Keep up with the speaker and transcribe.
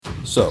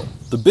So,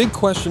 the big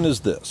question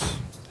is this.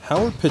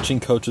 How are pitching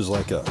coaches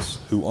like us,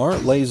 who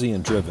aren't lazy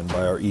and driven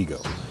by our ego,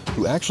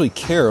 who actually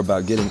care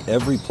about getting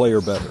every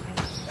player better,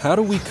 how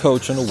do we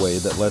coach in a way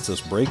that lets us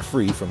break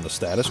free from the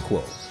status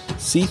quo,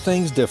 see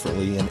things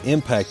differently, and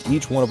impact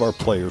each one of our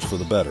players for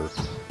the better,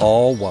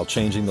 all while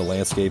changing the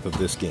landscape of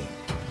this game?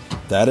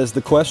 That is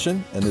the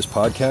question, and this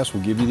podcast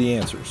will give you the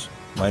answers.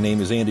 My name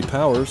is Andy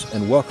Powers,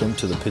 and welcome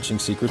to the Pitching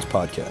Secrets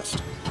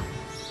Podcast.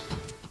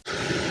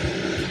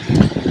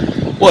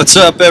 What's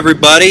up,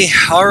 everybody?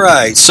 All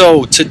right,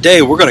 so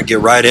today we're going to get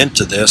right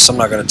into this. I'm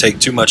not going to take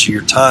too much of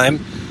your time,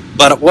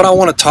 but what I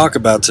want to talk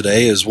about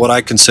today is what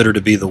I consider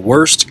to be the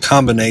worst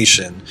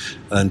combination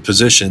and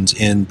positions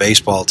in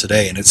baseball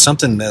today, and it's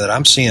something that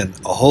I'm seeing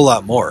a whole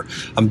lot more.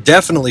 I'm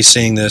definitely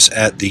seeing this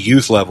at the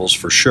youth levels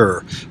for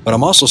sure, but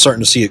I'm also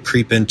starting to see it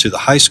creep into the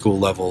high school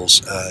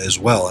levels as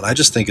well, and I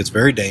just think it's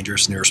very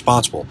dangerous and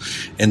irresponsible,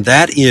 and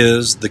that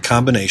is the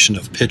combination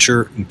of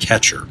pitcher and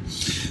catcher.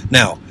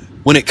 Now,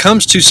 when it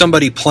comes to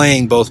somebody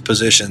playing both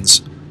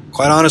positions,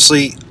 quite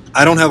honestly,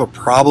 I don't have a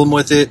problem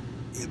with it,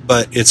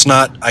 but it's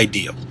not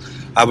ideal.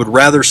 I would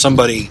rather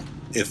somebody,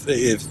 if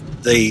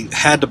they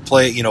had to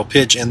play,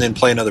 pitch and then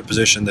play another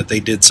position, that they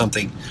did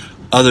something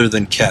other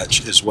than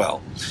catch as well.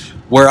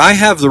 Where I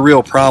have the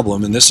real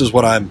problem, and this is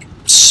what I'm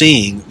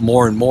seeing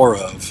more and more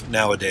of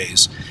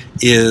nowadays,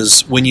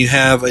 is when you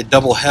have a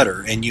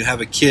doubleheader and you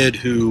have a kid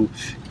who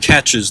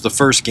catches the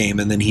first game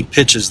and then he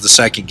pitches the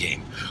second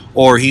game.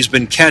 Or he's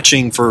been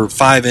catching for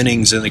 5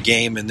 innings in the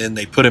game and then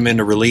they put him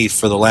into relief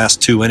for the last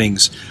 2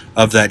 innings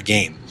of that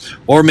game.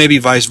 Or maybe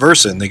vice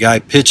versa, and the guy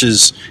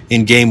pitches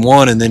in game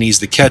 1 and then he's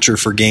the catcher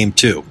for game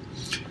 2.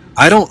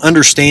 I don't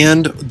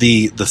understand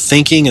the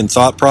thinking and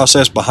thought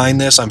process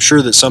behind this. I'm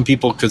sure that some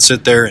people could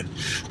sit there and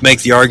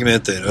make the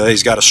argument that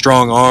he's got a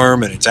strong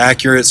arm and it's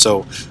accurate,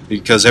 so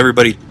because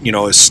everybody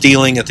is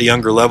stealing at the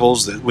younger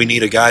levels, that we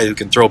need a guy who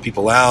can throw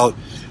people out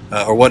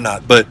or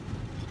whatnot. But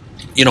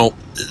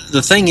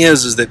the thing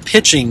is that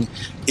pitching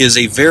is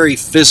a very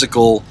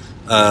physical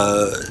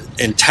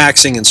and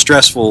taxing and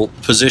stressful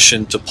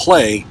position to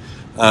play,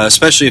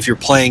 especially if you're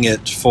playing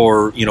it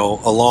for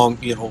a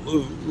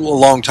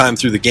long time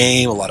through the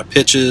game, a lot of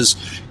pitches,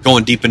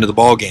 going deep into the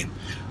ball game.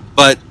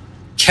 But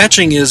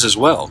catching is as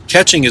well.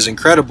 Catching is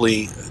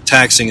incredibly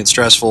taxing and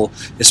stressful,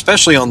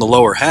 especially on the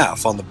lower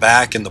half, on the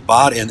back and the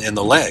body and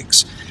the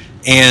legs.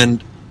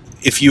 And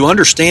if you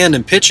understand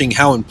in pitching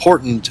how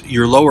important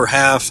your lower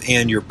half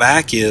and your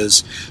back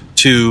is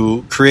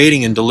to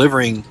creating and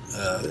delivering,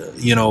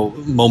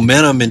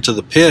 momentum into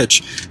the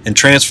pitch and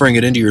transferring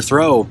it into your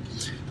throw,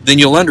 then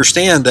you'll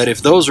understand that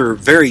if those are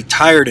very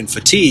tired and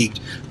fatigued,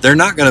 they're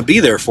not going to be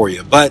there for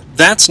you. But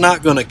that's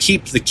not going to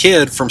keep the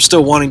kid from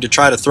still wanting to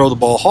try to throw the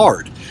ball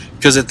hard.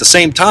 Because at the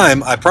same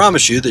time, I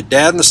promise you that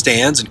dad in the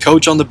stands and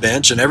coach on the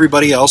bench and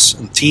everybody else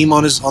and team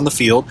on the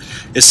field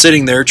is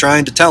sitting there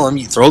trying to tell him,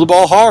 you throw the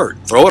ball hard,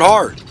 throw it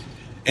hard.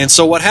 And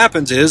so what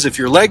happens is, if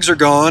your legs are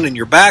gone and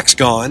your back's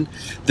gone,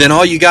 then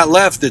all you got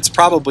left that's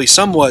probably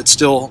somewhat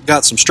still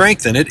got some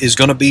strength in it is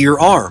going to be your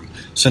arm.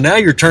 So now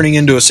you're turning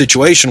into a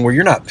situation where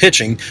you're not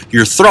pitching,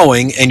 you're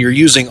throwing, and you're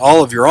using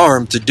all of your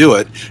arm to do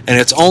it, and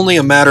it's only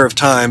a matter of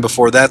time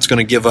before that's going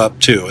to give up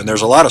too. And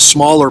there's a lot of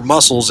smaller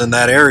muscles in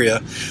that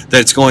area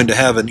that's going to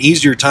have an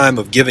easier time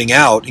of giving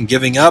out and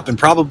giving up and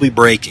probably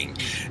breaking.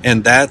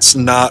 And that's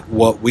not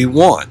what we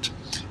want.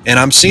 And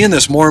I'm seeing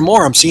this more and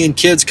more. I'm seeing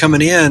kids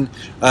coming in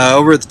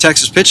over at the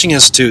Texas Pitching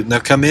Institute, and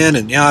they'll come in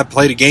and, I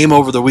played a game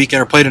over the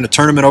weekend or played in a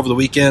tournament over the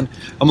weekend.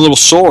 I'm a little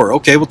sore.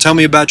 Okay, well, tell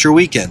me about your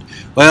weekend.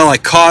 Well, I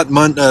caught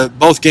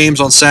both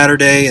games on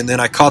Saturday, and then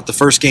I caught the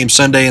first game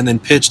Sunday and then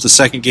pitched the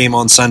second game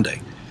on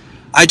Sunday.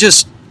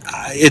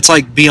 It's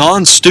like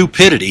beyond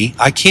stupidity.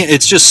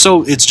 It's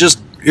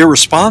just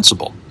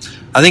irresponsible.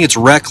 I think it's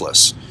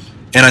reckless.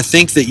 And I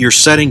think that you're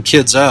setting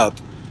kids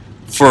up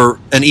for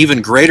an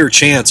even greater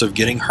chance of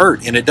getting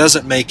hurt, and it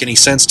doesn't make any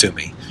sense to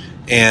me.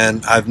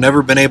 And I've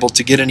never been able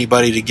to get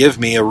anybody to give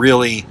me a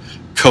really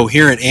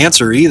coherent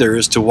answer either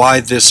as to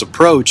why this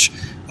approach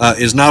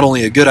is not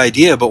only a good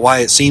idea, but why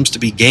it seems to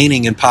be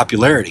gaining in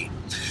popularity.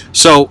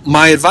 So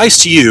my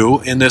advice to you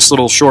in this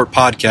little short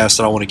podcast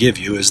that I want to give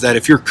you is that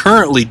if you're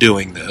currently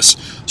doing this,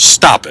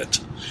 stop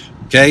it.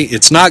 Okay?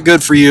 It's not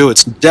good for you.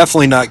 It's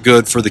definitely not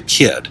good for the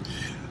kid.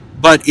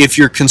 But if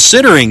you're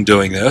considering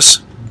doing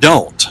this,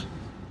 don't.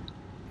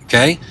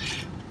 Okay?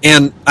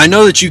 And I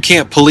know that you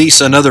can't police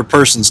another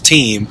person's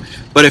team,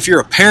 but if you're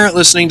a parent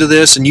listening to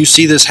this and you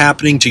see this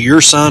happening to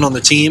your son on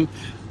the team,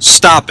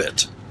 stop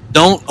it.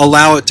 Don't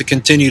allow it to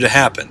continue to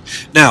happen.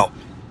 Now,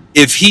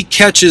 if he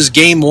catches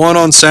game 1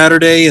 on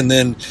Saturday and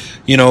then,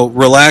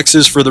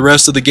 relaxes for the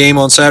rest of the game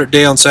on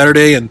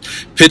Saturday and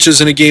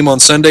pitches in a game on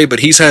Sunday,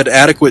 but he's had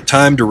adequate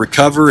time to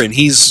recover and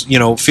he's,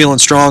 feeling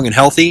strong and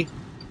healthy,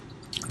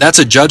 that's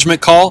a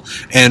judgment call,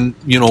 and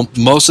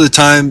most of the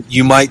time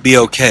you might be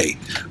okay,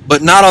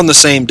 but not on the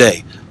same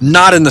day,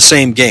 not in the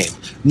same game,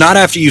 not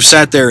after you've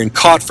sat there and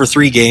caught for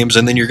 3 games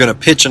and then you're going to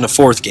pitch in a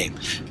 4th game.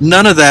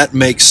 None of that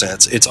makes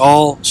sense. It's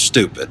all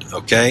stupid,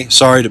 okay?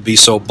 Sorry to be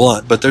so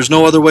blunt, but there's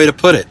no other way to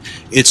put it.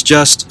 It's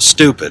just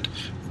stupid.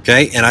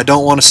 Okay, and I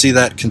don't want to see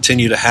that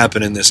continue to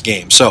happen in this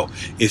game. So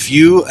if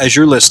you, as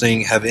you're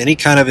listening, have any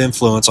kind of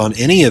influence on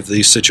any of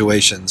these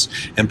situations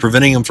and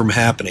preventing them from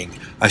happening,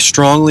 I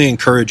strongly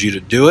encourage you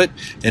to do it.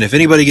 And if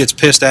anybody gets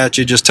pissed at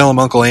you, just tell them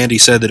Uncle Andy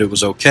said that it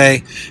was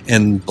okay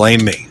and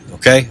blame me.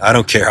 Okay, I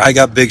don't care. I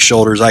got big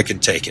shoulders. I can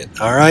take it.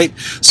 All right.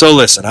 So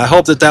listen, I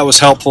hope that was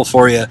helpful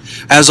for you.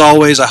 As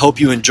always, I hope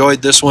you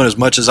enjoyed this one as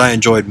much as I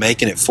enjoyed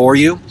making it for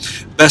you.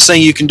 Best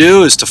thing you can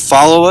do is to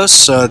follow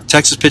us,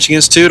 Texas Pitching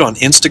Institute, on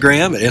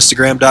Instagram at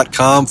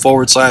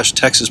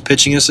instagram.com/Texas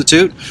Pitching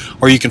Institute,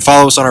 or you can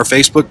follow us on our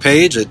Facebook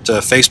page at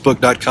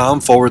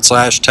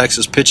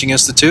facebook.com/Texas Pitching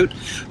Institute,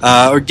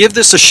 or give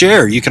this a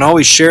share. You can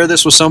always share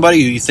this with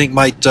somebody who you think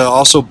might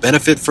also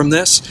benefit from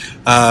this.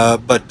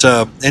 But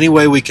any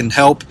way we can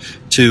help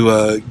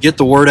to get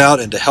the word out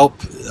and to help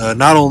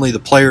not only the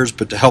players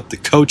but to help the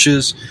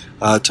coaches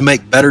to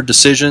make better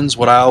decisions.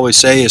 What I always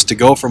say is to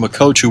go from a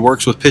coach who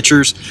works with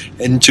pitchers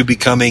into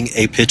becoming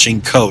a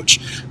pitching coach.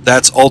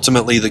 That's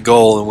ultimately the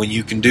goal, and when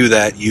you can do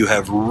that, you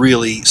have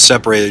really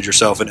separated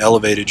yourself and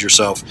elevated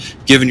yourself,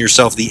 given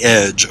yourself the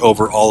edge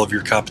over all of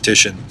your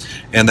competition,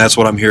 and that's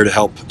what I'm here to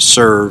help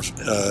serve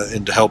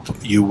and to help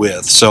you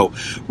with. So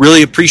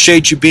really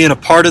appreciate you being a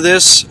part of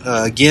this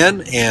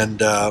again,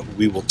 and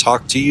we will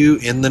talk to you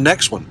in the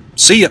next one.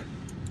 See ya.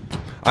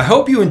 I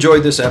hope you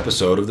enjoyed this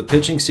episode of the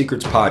Pitching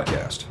Secrets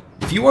Podcast.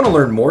 If you want to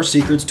learn more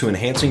secrets to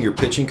enhancing your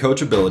pitching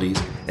coach abilities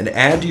and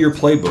add to your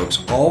playbooks,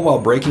 all while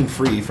breaking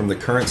free from the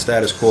current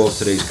status quo of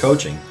today's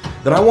coaching,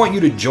 then I want you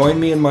to join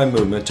me in my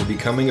movement to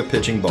becoming a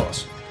pitching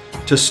boss.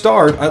 To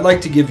start, I'd like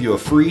to give you a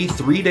free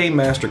 3-day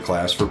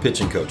masterclass for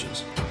pitching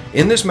coaches.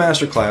 In this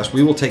masterclass,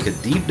 we will take a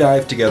deep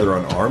dive together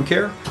on arm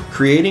care,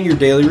 creating your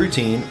daily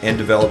routine, and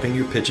developing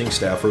your pitching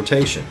staff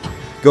rotation.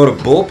 Go to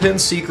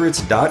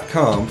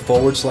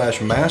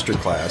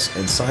bullpensecrets.com/masterclass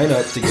and sign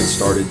up to get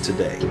started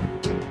today.